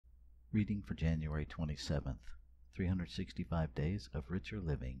Reading for January 27th, 365 Days of Richer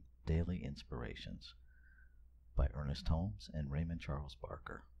Living, Daily Inspirations by Ernest Holmes and Raymond Charles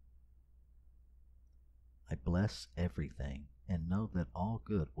Barker. I bless everything and know that all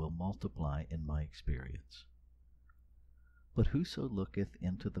good will multiply in my experience. But whoso looketh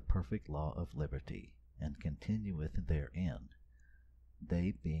into the perfect law of liberty, and continueth therein,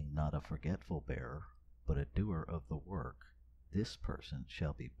 they being not a forgetful bearer, but a doer of the work, this person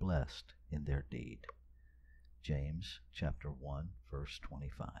shall be blessed in their deed. James chapter 1, verse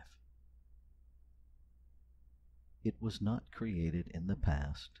 25. It was not created in the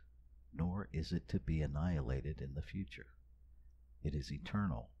past, nor is it to be annihilated in the future. It is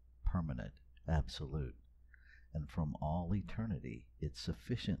eternal, permanent, absolute, and from all eternity it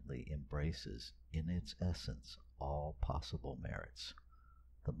sufficiently embraces in its essence all possible merits.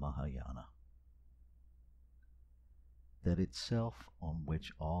 The Mahayana. That itself on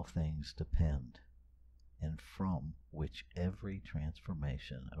which all things depend, and from which every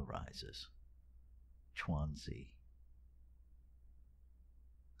transformation arises. Chuanzi.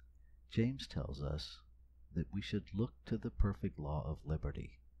 James tells us that we should look to the perfect law of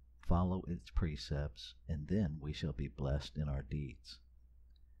liberty, follow its precepts, and then we shall be blessed in our deeds.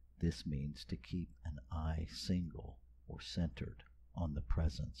 This means to keep an eye single or centered on the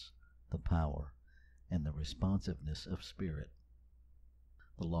presence, the power, and the responsiveness of spirit.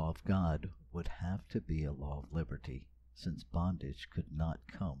 The law of God would have to be a law of liberty, since bondage could not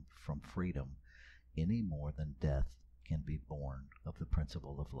come from freedom any more than death can be born of the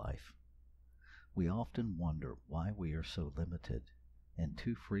principle of life. We often wonder why we are so limited, and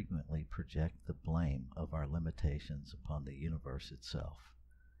too frequently project the blame of our limitations upon the universe itself.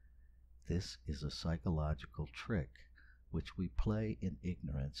 This is a psychological trick which we play in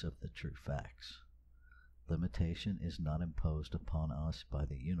ignorance of the true facts. Limitation is not imposed upon us by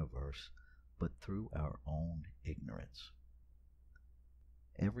the universe, but through our own ignorance.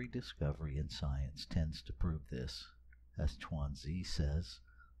 Every discovery in science tends to prove this. As Chuanzi says,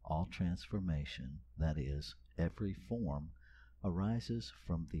 all transformation, that is, every form, arises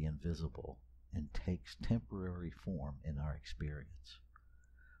from the invisible and takes temporary form in our experience.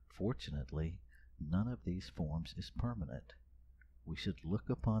 Fortunately, none of these forms is permanent. We should look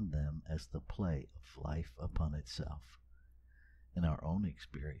upon them as the play of life upon itself. In our own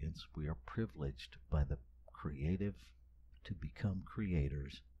experience, we are privileged by the creative to become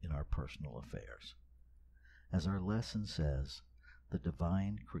creators in our personal affairs. As our lesson says, the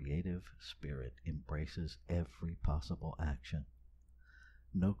divine creative spirit embraces every possible action.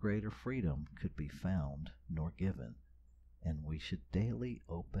 No greater freedom could be found nor given, and we should daily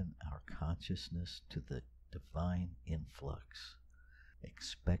open our consciousness to the divine influx,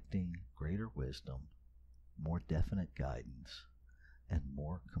 expecting greater wisdom, more definite guidance, and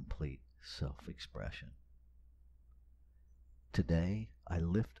more complete self-expression. Today, I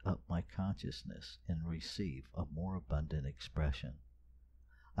lift up my consciousness and receive a more abundant expression.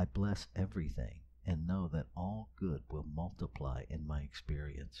 I bless everything and know that all good will multiply in my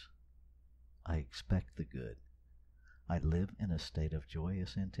experience. I expect the good. I live in a state of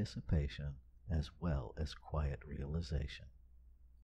joyous anticipation as well as quiet realization.